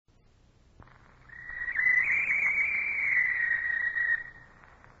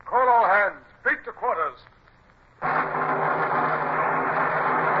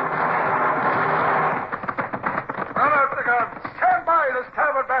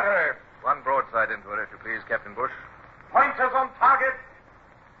Hurry. One broadside into it, if you please, Captain Bush. Pointers on target.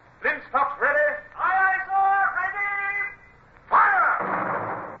 Flintstocks ready. Aye, aye, sir. Ready. Fire!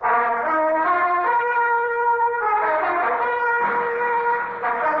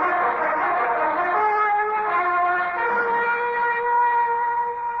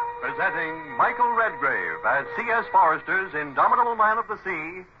 Presenting Michael Redgrave as C.S. Forrester's indomitable man of the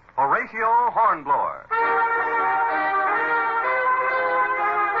sea, Horatio Hornblower.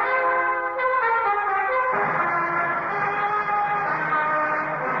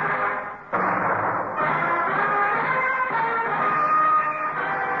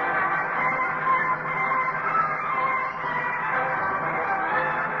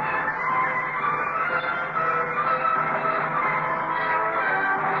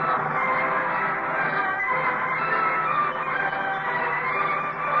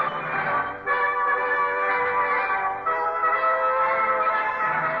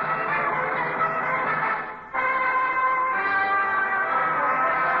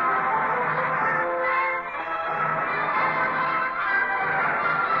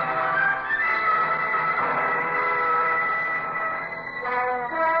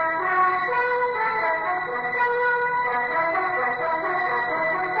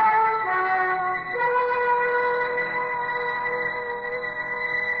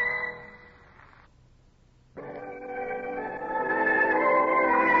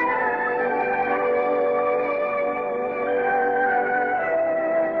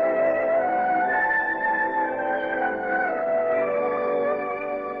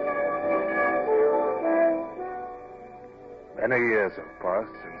 Many years have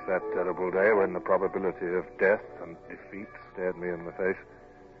passed since that terrible day when the probability of death and defeat stared me in the face.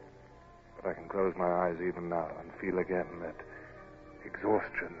 But I can close my eyes even now and feel again that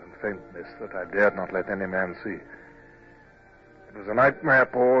exhaustion and faintness that I dared not let any man see. It was a nightmare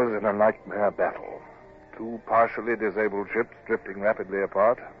pause in a nightmare battle. Two partially disabled ships drifting rapidly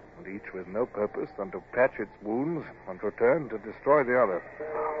apart, and each with no purpose than to patch its wounds and return to destroy the other.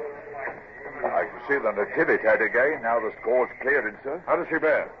 I can see the Natividad again, now the score's clearing, sir. How does she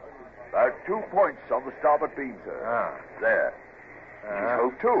bear? About 2 points on the starboard beam, sir. There. She's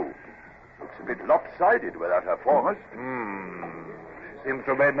hove too. Looks a bit lopsided without her foremast. She seems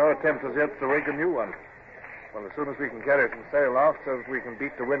to have made no attempt as yet to rake a new one. Well, as soon as we can carry some sail aft so that we can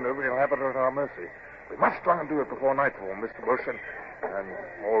beat the wind, we'll have it at our mercy. We must try and do it before nightfall, Mr. Bush,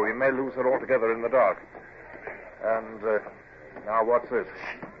 or we may lose her altogether in the dark. And, now what's this?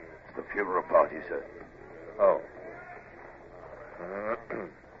 It's the funeral party, sir. Oh. They're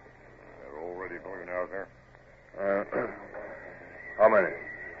already going out there. How many?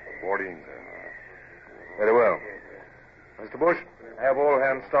 14, sir. Very well. Mr. Bush, have all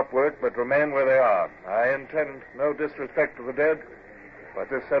hands stop work, but remain where they are. I intend no disrespect to the dead, but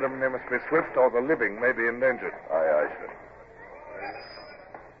this ceremony must be swift, or the living may be endangered. Aye, aye, sir.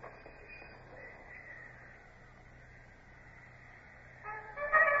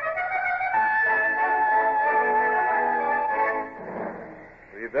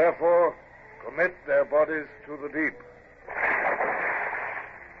 We therefore commit their bodies to the deep.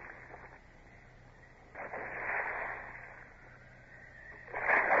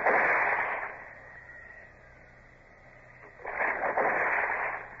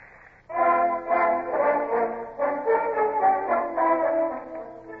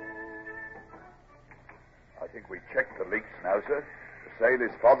 I think we checked the leaks now, sir. The sail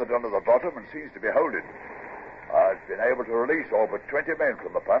is fothered under the bottom and seems to be holding. I've been able to release all but 20 men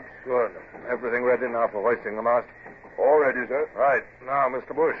from the pumps. Good. Everything ready now for hoisting the mast? All ready, sir. Right. Now,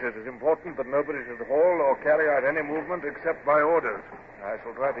 Mr. Bush, it is important that nobody should haul or carry out any movement except by orders. I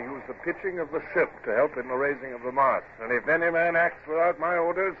shall try to use the pitching of the ship to help in the raising of the mast. And if any man acts without my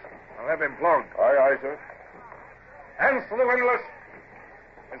orders, I'll have him flogged. Aye, aye, sir. Hands to the windlass.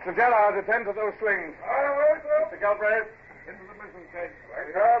 Mr. Gerard, attend to those slings. Aye, sir. Mr. Galbraith, into the mizzen cage.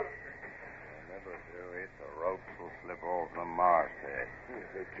 Right, sir. Never do it. The ropes will slip off the masthead. If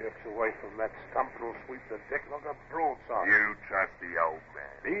it jerks away from that stump, it'll sweep the deck like a broadside. You trust the old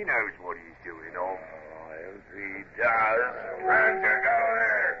man. He knows what he's doing, oh. If he does, run to go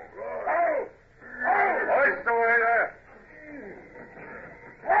there. Oh! Hoist away there.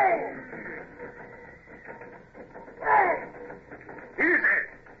 Easy.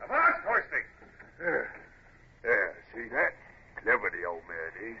 The mast hoisting. Yeah, see that? Clever the old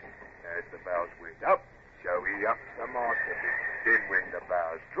man is. As the bows went up, so he ups the mast a bit. Then when the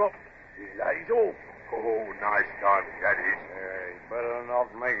bows drop, he lays off. Oh, nice timing that is. He's better not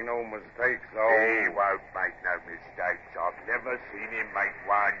make no mistakes, though. He won't make no mistakes. I've never seen him make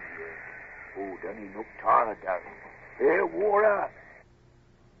one yet. Oh, doesn't he look tired, though? Hair wore out.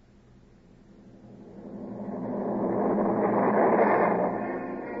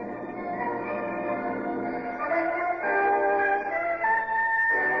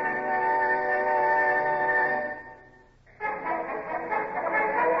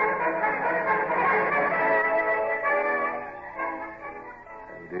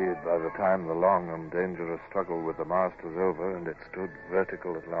 the time the long and dangerous struggle with the mast was over and it stood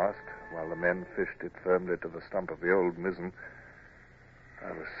vertical at last, while the men fished it firmly to the stump of the old mizzen,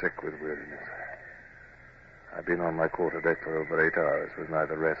 I was sick with weariness. I'd been on my quarterdeck for over 8 hours with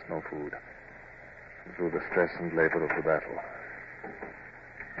neither rest nor food, and through the stress and labor of the battle,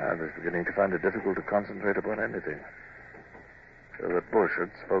 I was beginning to find it difficult to concentrate upon anything, so that Bush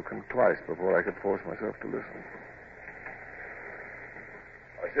had spoken twice before I could force myself to listen.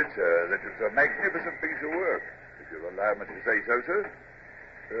 I said, sir, that it was a magnificent piece of work, if you'll allow me to say so, sir.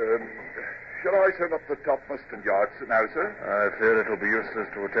 Shall I turn up the topmast and yards now, sir? I fear it'll be useless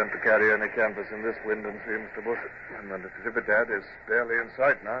to attempt to carry any canvas in this wind and sea, Mr. Bush. And the Natividad is barely in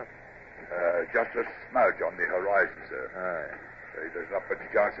sight now. Just a smudge on the horizon, sir. Aye. There's not much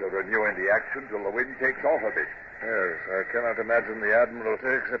chance of renewing the action till the wind takes off a bit. Yes, I cannot imagine the Admiralty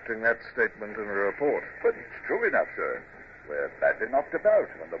accepting that statement in a report. But it's true enough, sir. We're badly knocked about,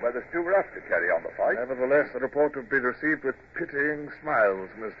 and the weather's too rough to carry on the fight. Nevertheless, the report would be received with pitying smiles,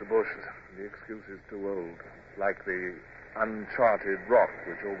 Mr. Bush. The excuse is too old. Like the uncharted rock,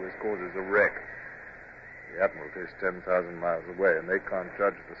 which always causes a wreck. The Admiralty is 10,000 miles away, and they can't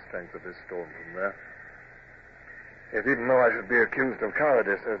judge the strength of this storm from there. Yet even though I should be accused of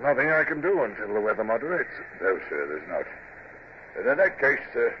cowardice, there's nothing I can do until the weather moderates. No, sir, there's not. And in that case,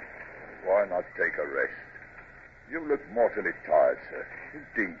 why not take a rest? You look mortally tired, sir.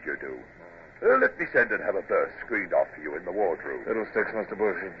 Indeed you do. Let me send and have a berth screened off for you in the wardroom. Fiddlesticks, Mr.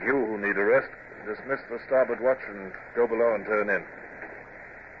 Bush. It's you who need a rest. Dismiss the starboard watch and go below and turn in.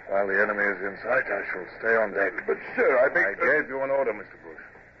 While the enemy is in sight, I shall stay on deck. But, sir, I gave you an order, Mr. Bush.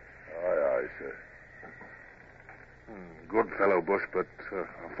 Aye, aye, sir. Good fellow, Bush, but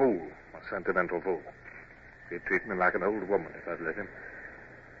a fool. A sentimental fool. He'd treat me like an old woman if I'd let him.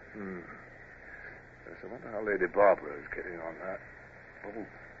 Yes, I wonder how Lady Barbara is getting on that. Oh,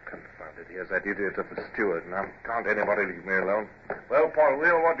 confound it. He has that idiot of a steward now. Can't anybody leave me alone? Well, Paul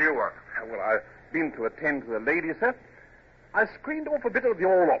Wheel, what do you want? Well, I've been to attend to the lady, sir. I screened off a bit of the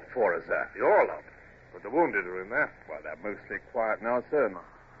orlop for her, sir. The orlop? But the wounded are in there. Well, they're mostly quiet now, sir.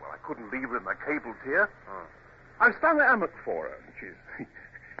 Well, I couldn't leave her in the cable tier. I've strung a hammock for her, and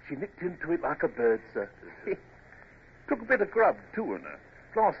she nipped into it like a bird, sir. Took a bit of grub, too, and a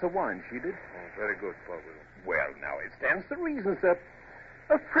glass of wine, she did. Oh, very good, Paul Wheel. Well, now, it stands to reason, sir.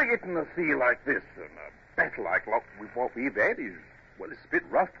 A frigate in the sea like this, and a battle like what we've had is, well, it's a bit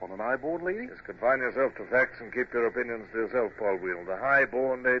rough on an high-born lady. Just confine yourself to facts and keep your opinions to yourself, Paul Wheel. The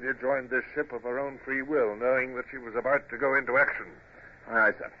high-born lady joined this ship of her own free will, knowing that she was about to go into action.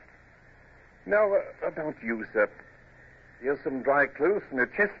 Aye, sir. Now, about you, sir. Here's some dry clothes from your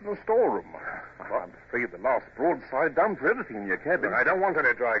chest in the storeroom. I'm afraid the last broadside done for everything in your cabin. But I don't want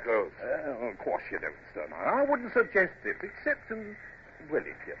any dry clothes. Of course you don't, sir. Now, I wouldn't suggest it, except well,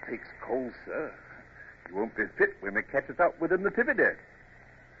 if you takes cold, sir, you won't be fit when we catch it up with the Natividad.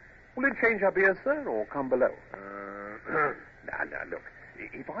 Will you change up here, sir, or come below? Now, look.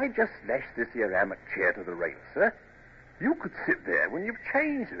 If I just lash this here hammock chair to the rail, sir, you could sit there when you've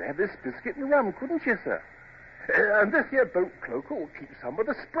changed and have this biscuit and rum, couldn't you, sir? And this here boat cloak will keep some of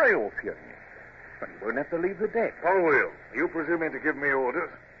the spray off you. But you won't have to leave the deck. Paul Wheel, are you presuming to give me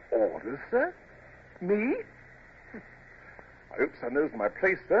orders? Orders, sir? Me? I hope son knows my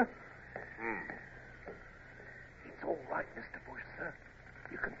place, sir. It's all right, Mr. Bush, sir.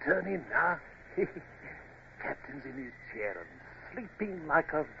 You can turn in now. Captain's in his chair and sleeping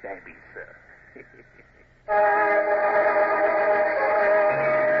like a babby, sir.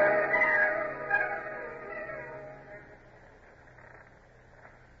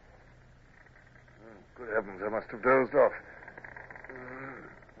 Good heavens, I must have dozed off.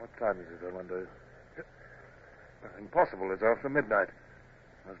 What time is it, I wonder? Impossible, it's after midnight.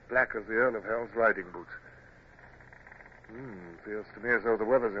 As black as the Earl of Hell's riding boots. Feels to me as though the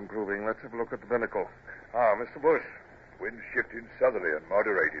weather's improving. Let's have a look at the binnacle. Mr. Bush. Wind shifting southerly and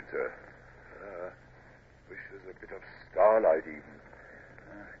moderated, sir. Wish there's a bit of starlight even.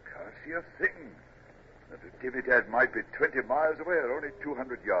 Can't see a thing. The Natividad might be 20 miles away or only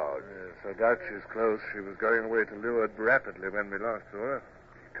 200 yards. Yes, I doubt she's close. She was going away to leeward rapidly when we last saw her.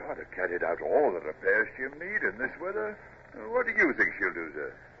 God, have carried out all the repairs she'll need in this weather. What do you think she'll do,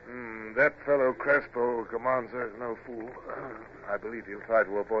 sir? That fellow Crespo who commands her is no fool. I believe he'll try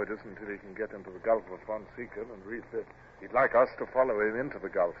to avoid us until he can get into the Gulf of Fonseca and refit. He'd like us to follow him into the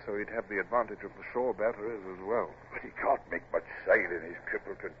Gulf, so he'd have the advantage of the shore batteries as well. But he can't make much sail in his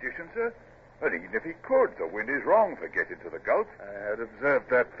crippled condition, sir. And even if he could, the wind is wrong for getting to the Gulf. I had observed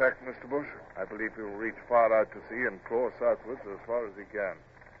that fact, Mr. Bush. I believe he will reach far out to sea and claw southwards as far as he can.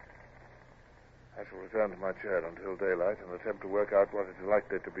 I shall return to my chair until daylight and attempt to work out what is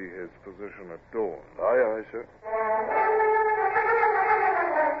likely to be his position at dawn. Aye, sir.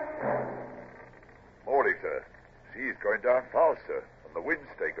 Morning, sir. Sea's going down fast, sir, and the wind's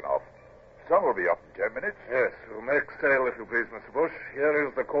taken off. Sun will be up in 10 minutes. Yes, we'll make sail if you please, Mr. Bush. Here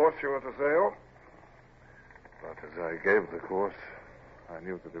is the course you are to sail. But as I gave the course, I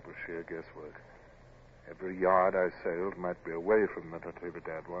knew that it was sheer guesswork. Every yard I sailed might be away from the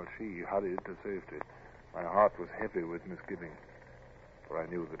Natividad while she hurried to safety. My heart was heavy with misgiving, for I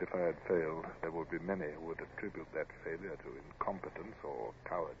knew that if I had failed, there would be many who would attribute that failure to incompetence or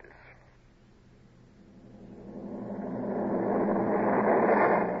cowardice.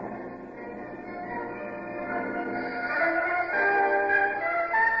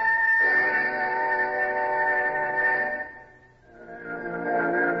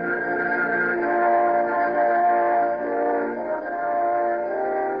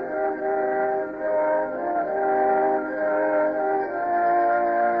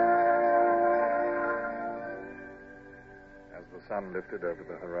 Lifted over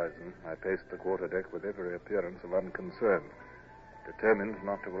the horizon, I paced the quarterdeck with every appearance of unconcern, determined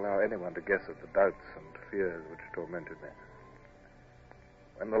not to allow anyone to guess at the doubts and fears which tormented me.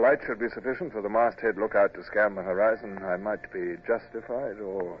 When the light should be sufficient for the masthead lookout to scan the horizon, I might be justified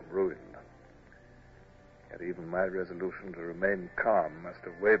or ruined. Yet even my resolution to remain calm must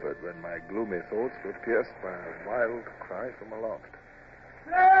have wavered when my gloomy thoughts were pierced by a wild cry from aloft.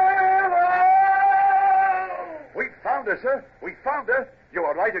 We found her, sir. We found her. You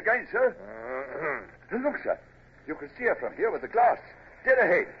are right again, sir. Look, sir. You can see her from here with the glass. Dead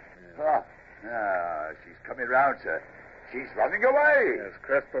ahead. Yeah. She's coming round, sir. She's running away. Yes,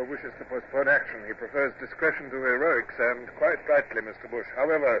 Crespo wishes to postpone action. He prefers discretion to heroics, and quite rightly, Mr. Bush.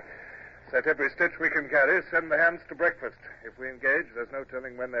 However, set every stitch we can carry, send the hands to breakfast. If we engage, there's no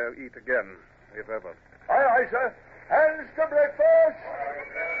telling when they'll eat again, if ever. Aye, sir. Hands to breakfast.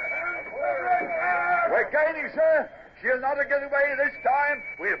 We're gaining, sir. She'll not get away this time.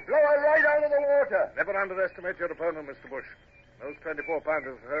 We'll blow her right out of the water. Never underestimate your opponent, Mr. Bush. Those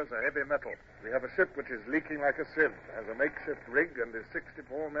 24-pounders of hers are heavy metal. We have a ship which is leaking like a sieve, has a makeshift rig, and is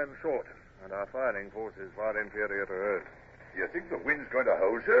 64 men short. And our firing force is far inferior to hers. You think the wind's going to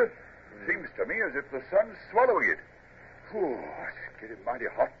hold, sir? Seems to me as if the sun's swallowing it. Whew, it's getting mighty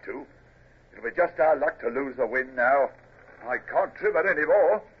hot, too. It'll be just our luck to lose the wind now. I can't trim it any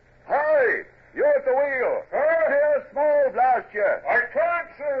more. Hi! You're at the wheel. Here's small blast you. I can't,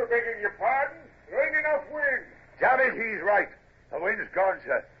 sir, begging your pardon. There ain't enough wind. Damn it, he's right. The wind's gone,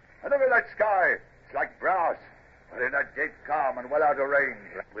 sir. And look at that sky. It's like brass. We're in a dead calm and well out of range.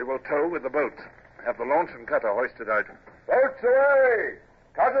 We will tow with the boats. Have the launch and cutter hoisted out. Boats away!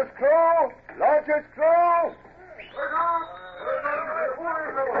 Cutter's crew! Launch's crew!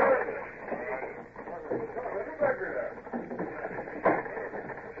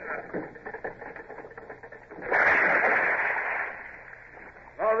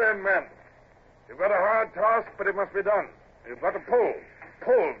 Now then, men. You've got a hard task, but it must be done. You've got to pull.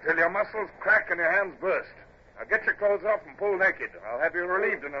 Pull till your muscles crack and your hands burst. Now get your clothes off and pull naked. I'll have you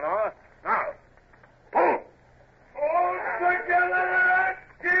relieved in an hour. Now, pull! All together!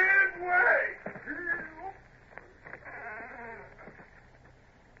 Give way!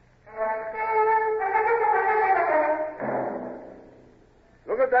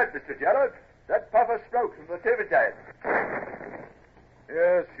 Look at that, Mr. Gerald. That puff of smoke from the Natividad.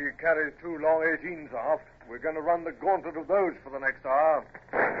 Yes, she carries 2 long 18s aft. We're going to run the gauntlet of those for the next hour.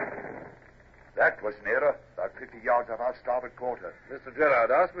 That was nearer. About 50 yards off our starboard quarter. Mr.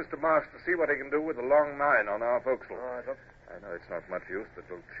 Gerard, ask Mr. Marsh to see what he can do with the long 9 on our forecastle. I know it's not much use, but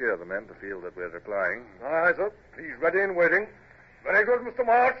it'll cheer the men to feel that we're replying. Aye, sir. He's ready and waiting. Very good, Mr.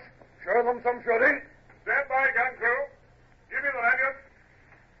 Marsh. Show them some shooting. Stand by, gun crew. Give me the lanyard.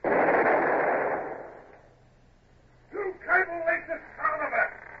 2 cable lengths of sound of it.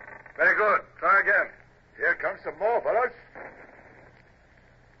 Very good. Try again. Here comes some more, fellas.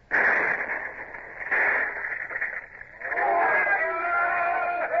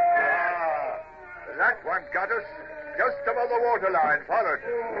 That one got us just above the waterline, followed.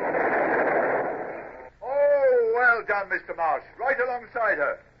 Oh, well done, Mr. Marsh. Right alongside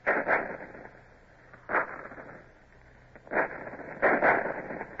her.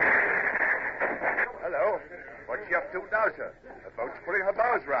 Hello. What's she up to now, sir? The boat's pulling her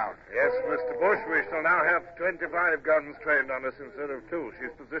bows round. Yes, Mr. Bush, we shall now have 25 guns trained on us instead of 2.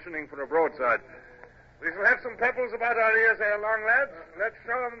 She's positioning for a broadside. We shall have some pebbles about our ears ere long, lads. Let's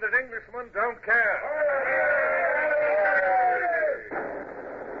show them that Englishmen don't care.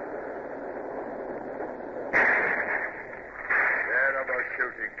 Terrible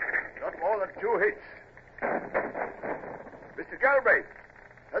shooting. think. Not more than 2 hits. Mr. Galbraith,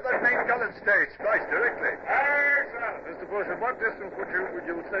 has that main gallant stay spliced directly? Aye, sir. Mr. Bush, at what distance would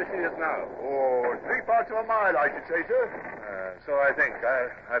you say she is now? Oh, 3/4 of a mile, I should say, sir. So I think.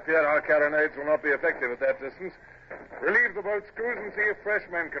 I fear our carronades will not be effective at that distance. Relieve the boat's screws and see if fresh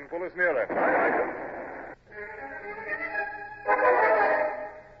men can pull us nearer.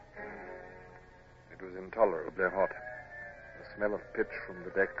 It was intolerably hot. The smell of pitch from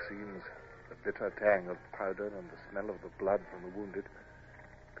the deck scenes, the bitter tang of powder, and the smell of the blood from the wounded,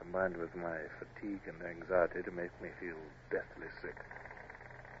 combined with my fatigue and anxiety to make me feel deathly sick.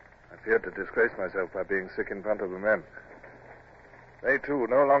 I feared to disgrace myself by being sick in front of the men. They, too,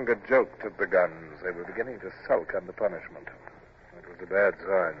 no longer joked at the guns. They were beginning to sulk under punishment. It was a bad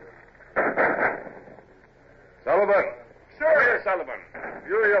sign. Sullivan! Sir! Come here, Sullivan.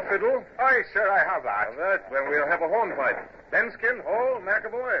 You your fiddle? Aye, sir, I have that. Of that, then we'll have a hornpipe. Benskin, Hall,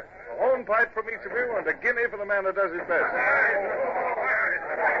 McAvoy. A hornpipe from each of you and a guinea for the man that does his best.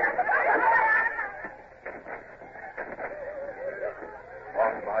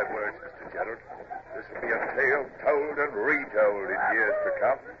 On my words, Mr. Gerald, this will be a tale told and retold in years to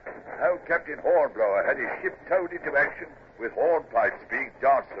come. How Captain Hornblower had his ship towed into action with hornpipes being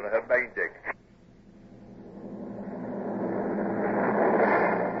danced on her main deck.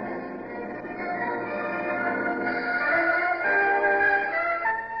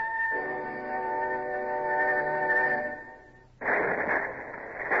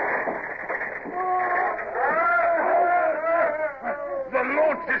 The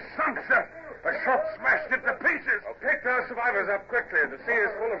launch is sunk, sir. A shot smashed it to pieces. Pick those survivors up quickly. The sea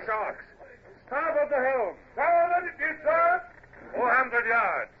is full of sharks. Starboard the helm. Starboard it is, sir. 400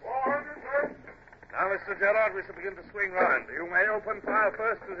 yards. 400, sir. Now, Mr. Gerard, we shall begin to swing round. You may open fire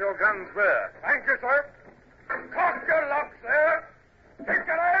first as your guns bear. Thank you, sir. Cock your locks there. Take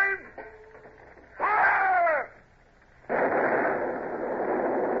your aim. Fire!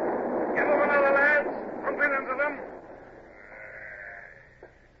 Give them another, lads. Pump in into them.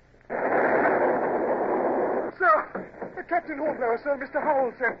 Sir, Captain Hornblower, sir, Mr.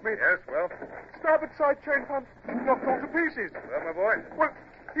 Howell sent me. Yes, well? Starboard side chain pump knocked all to pieces. Well, my boy? Well,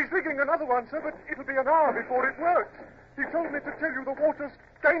 he's rigging another one, sir, but it'll be an hour before it works. He told me to tell you the water's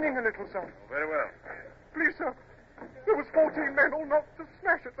gaining a little, sir. Very well. Please, sir. There was 14 men all knocked to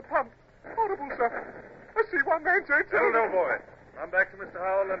smash at the pump. Horrible, sir. I see one man, sir. That'll do, boy. Run back to Mr.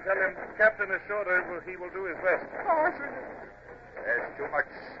 Howell and tell him the captain is sure that he will do his best. Oh, I see. There's too much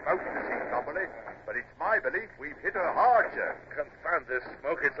smoke to see properly, but it's my belief we've hit her hard, sir. Confound this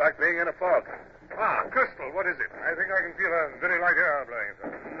smoke. It's like being in a fog. Ah, Crystal, what is it? I think I can feel a very light air blowing,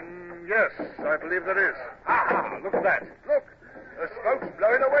 sir. Yes, I believe there is. Ah, look at that. Look, the smoke's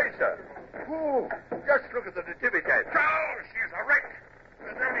blowing away, sir. Ooh, just look at the Natividad. Oh, she's a wreck.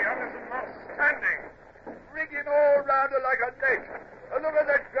 There's only others not standing. Rigging all round her like a net. And look at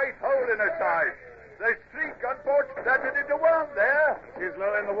that great hole in her side. There's 3 gunboats planted into one there. She's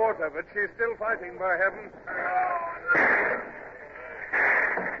low in the water, but she's still fighting, by heaven.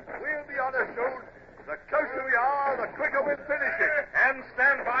 We'll be on her soon. The closer we are, the quicker we'll finish it. And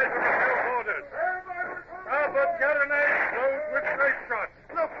stand by to receive orders. Starboard carronades load with grape shots.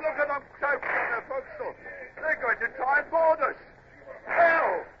 Look at them crouched on their forecastle. They're going to try and board us.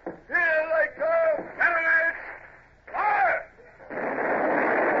 Hell, here they come. Carronades! Fire!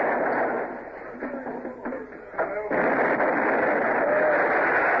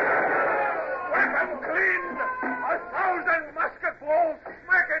 Weapon cleaned! 1,000 musket balls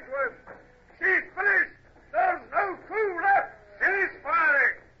smack into him! She's finished! There's no crew left! She's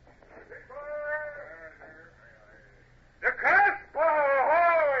firing! The crossbow,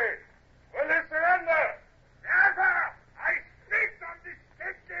 ahoy! Will you surrender? Never! I speak on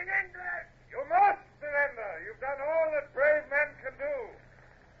distinct English! You must surrender! You've done all that brave men can do!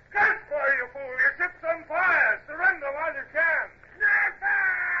 Crossbow, you fool! Your ship's on fire! Surrender while you can! Never!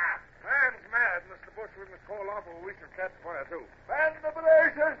 Man's mad, Mr. Bush. We must call off or we shall catch fire, too. Man the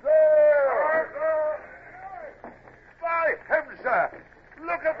blazers there! By heaven, sir!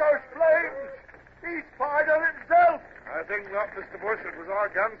 Look at those flames! He's fired on himself! I think not, Mr. Bush. It was our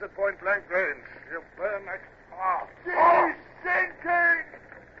guns at point-blank range. She'll burn like... Ah! She's sinking!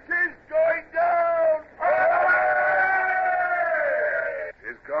 She's going down!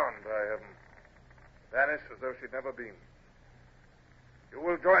 She's gone, by heaven. Vanished as though she'd never been. You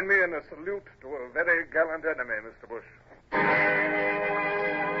will join me in a salute to a very gallant enemy, Mr. Bush.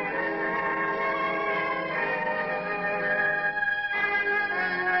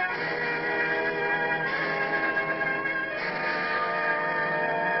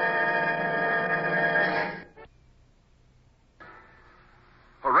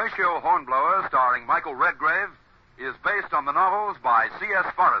 Horatio Hornblower, starring Michael Redgrave, is based on the novels by C.S.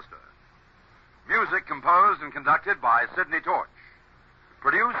 Forrester. Music composed and conducted by Sidney Torch.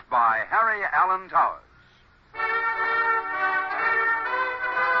 Produced by Harry Allen Towers.